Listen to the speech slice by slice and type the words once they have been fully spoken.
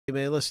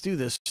man, let's do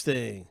this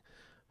thing.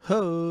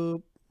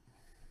 Hope.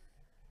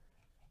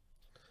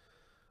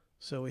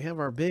 So we have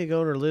our big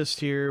owner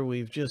list here.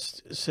 We've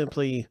just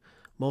simply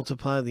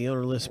multiplied the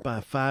owner list by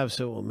 5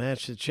 so it will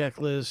match the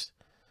checklist.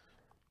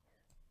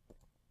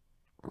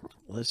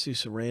 Let's do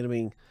some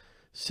randoming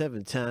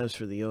 7 times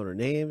for the owner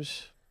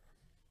names.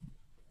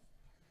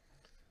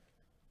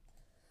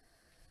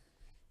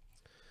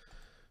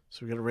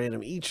 So we're going to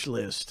random each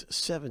list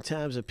 7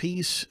 times a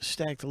piece.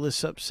 Stack the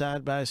lists up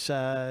side by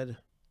side.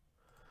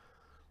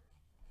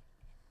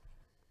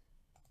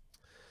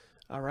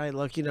 All right,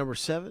 lucky number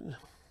 7.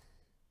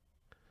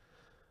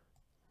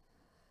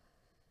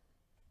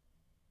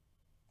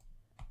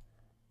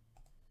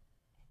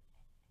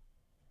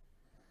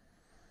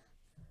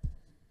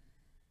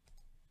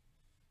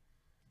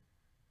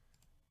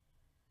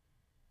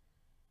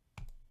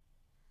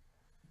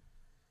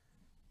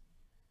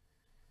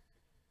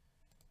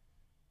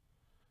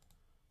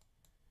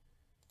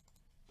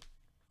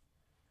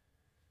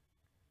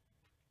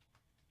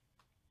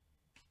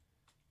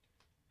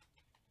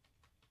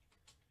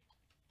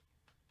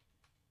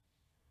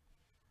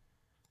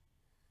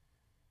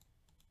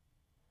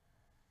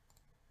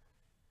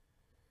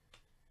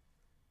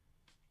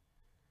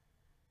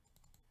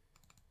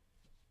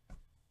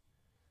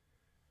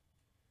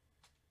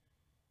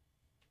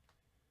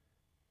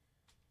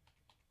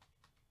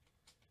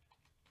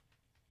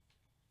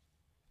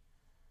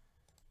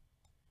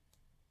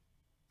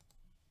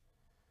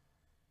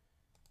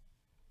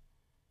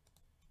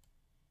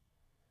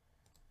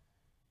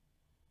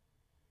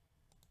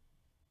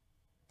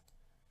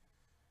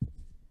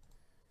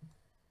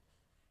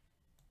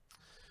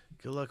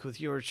 Good luck with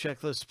your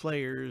checklist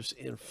players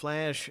in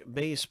Flash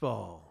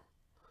Baseball.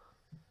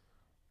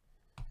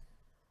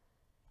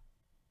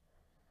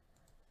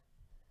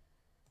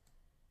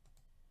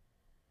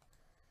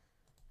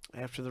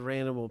 After the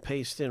random, we'll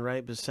paste in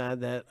right beside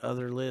that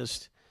other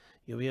list.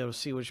 You'll be able to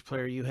see which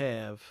player you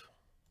have.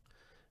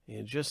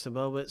 In just a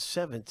moment,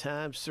 7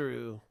 times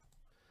through.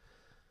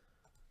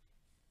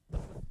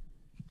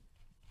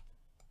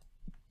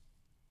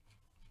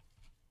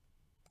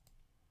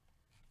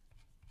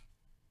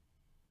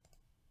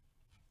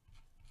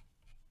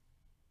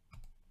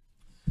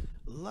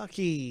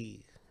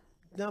 Lucky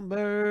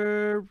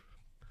number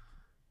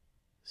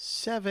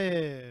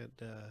 7.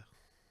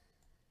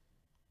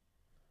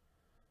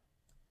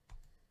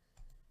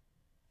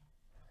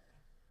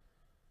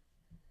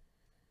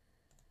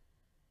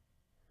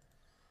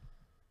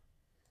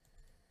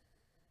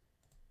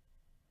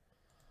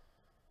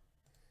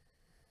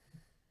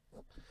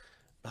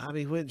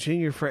 Bobby Witt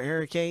Jr. for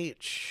Eric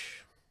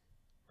H.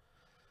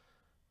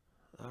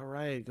 All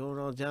right, going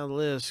on down the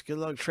list. Good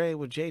luck trade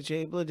with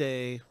JJ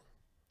Bleday.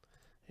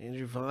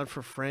 Andrew Vaughn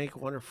for Frank,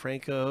 Warner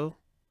Franco.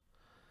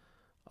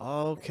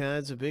 All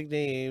kinds of big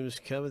names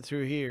coming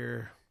through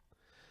here.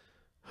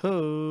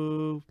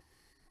 Ho!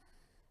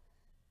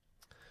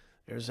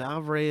 There's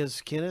Alvarez,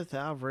 Kenneth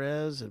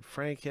Alvarez, and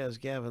Frank has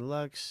Gavin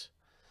Lux.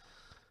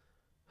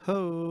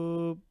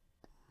 Ho!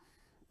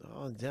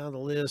 On down the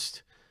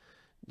list.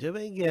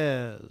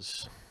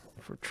 Dominguez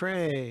for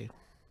Trey.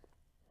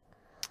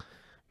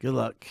 Good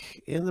luck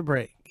in the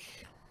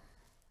break.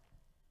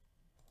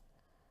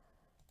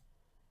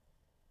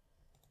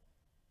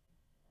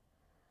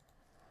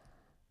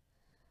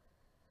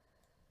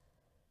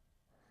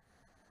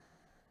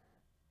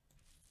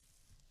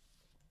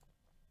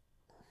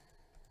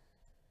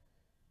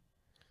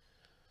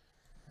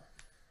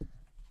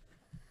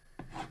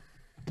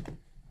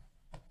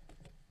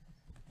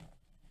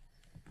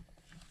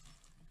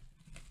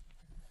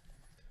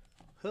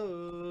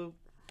 Ho!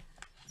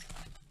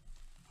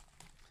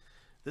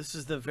 This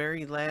is the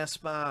very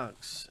last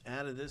box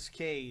out of this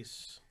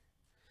case.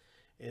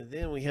 And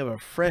then we have a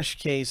fresh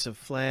case of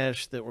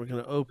Flash that we're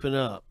going to open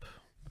up.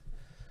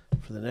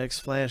 For the next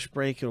Flash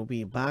break, it'll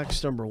be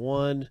box number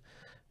 1.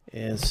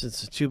 And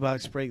since it's a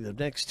 2-box break, the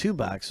next 2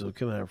 boxes will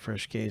come out of a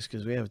fresh case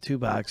because we have a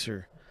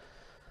 2-boxer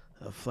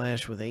of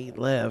Flash with 8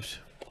 left.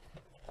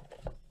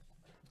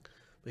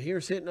 But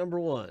here's hit number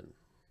 1.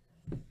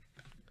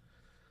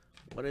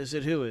 What is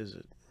it? Who is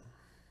it?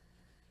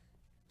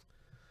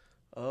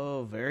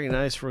 Oh, very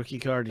nice rookie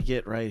card to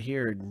get right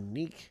here.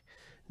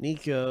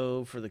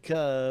 Nico for the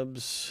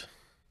Cubs.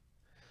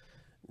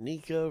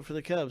 Nico for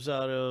the Cubs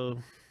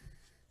auto.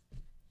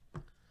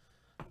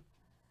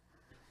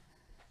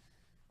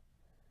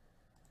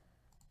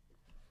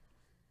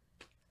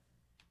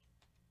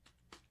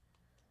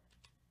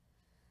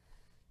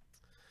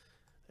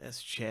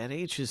 That's Chad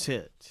H's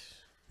hit.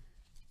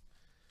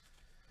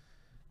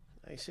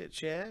 Nice hit,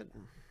 Chad.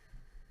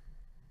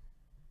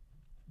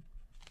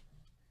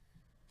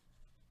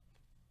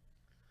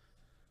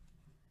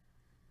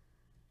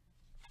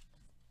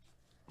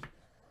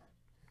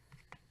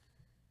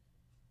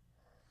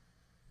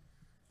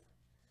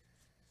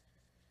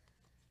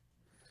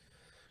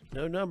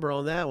 No number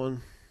on that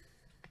one.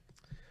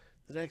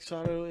 The next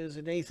auto is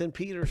a Nathan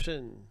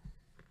Peterson.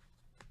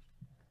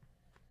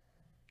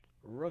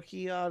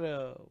 Rookie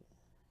auto.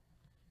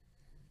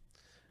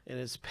 And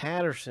it's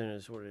Patterson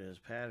is what it is.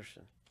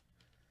 Patterson.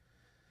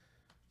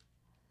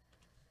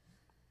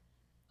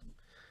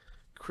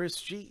 Chris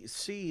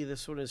C,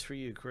 this one is for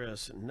you,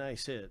 Chris.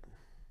 Nice hit.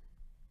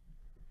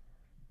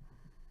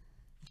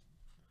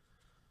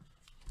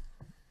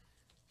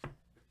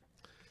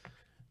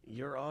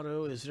 Your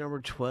auto is number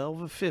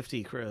 12 of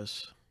 50,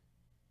 Chris.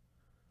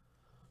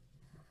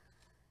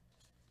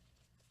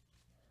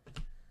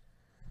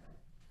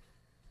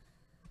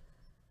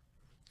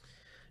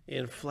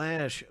 In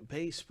Flash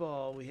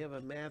Baseball, we have a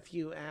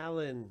Matthew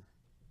Allen.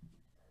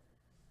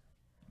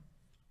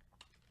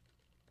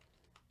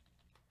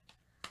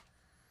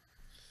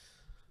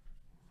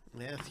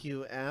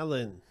 Matthew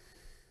Allen.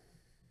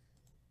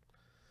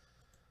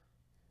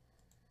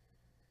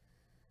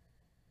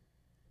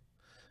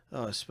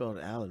 Oh, I spelled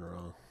Allen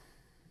wrong.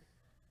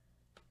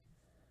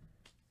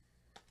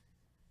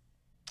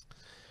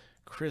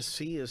 Chris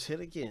C is hit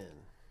again.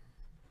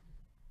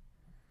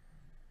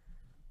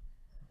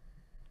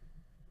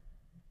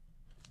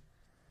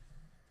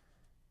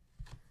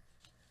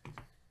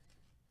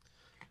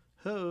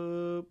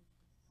 Hope.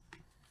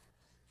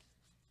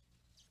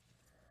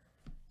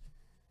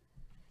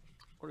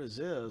 What is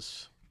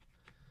this?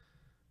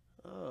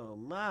 Oh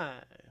my.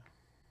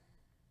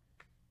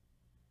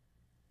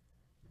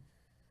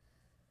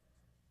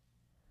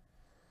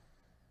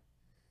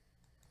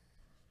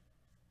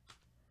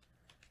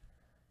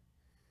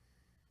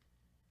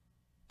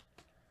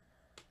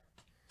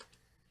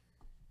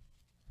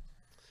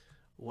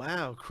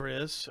 Wow,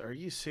 Chris, are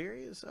you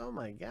serious? Oh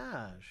my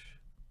gosh.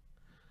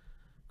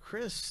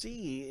 Chris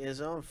C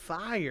is on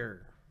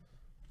fire.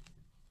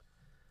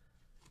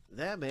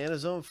 That man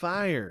is on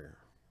fire.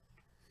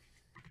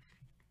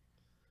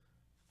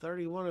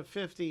 31 of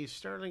 50,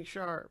 Sterling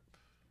Sharp.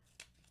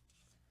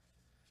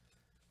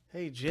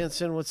 Hey,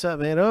 Jensen, what's up,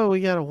 man? Oh,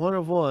 we got a 1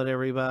 of 1,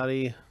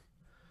 everybody.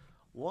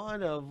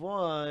 1 of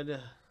 1.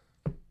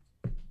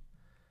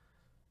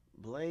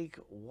 Blake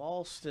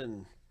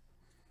Walston.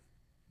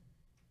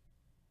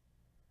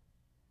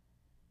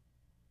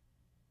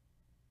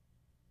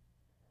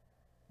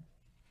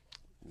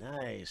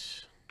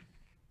 Nice.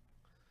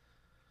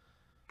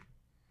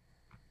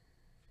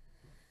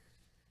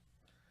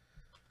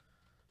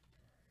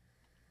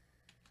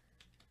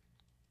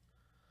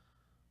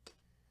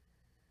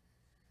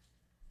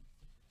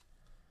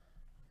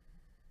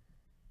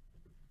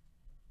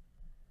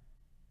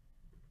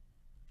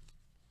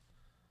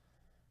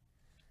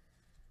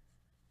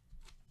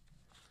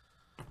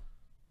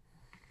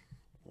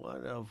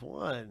 One of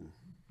 1.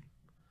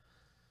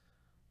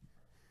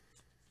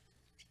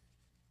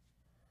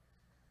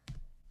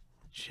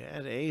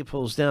 Chad A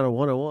pulls down a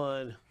 1 of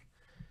 1.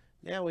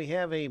 Now we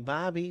have a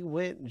Bobby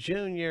Witt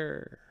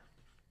Jr.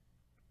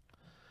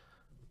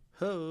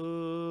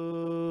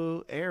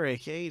 Oh,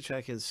 Eric H.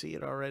 I can see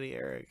it already,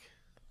 Eric.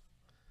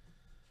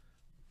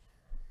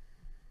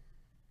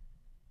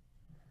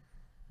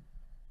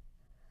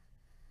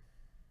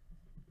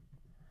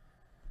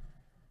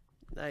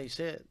 Nice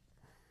hit.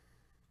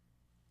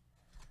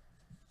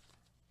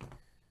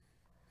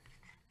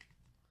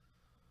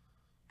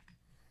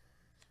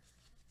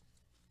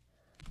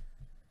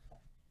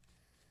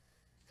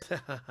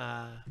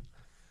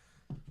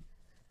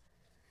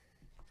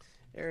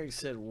 Eric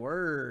said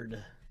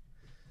word.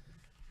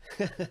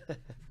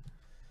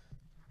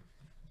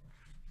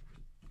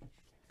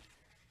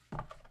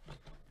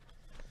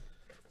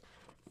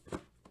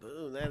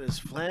 Boom, that is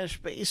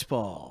Flash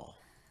Baseball.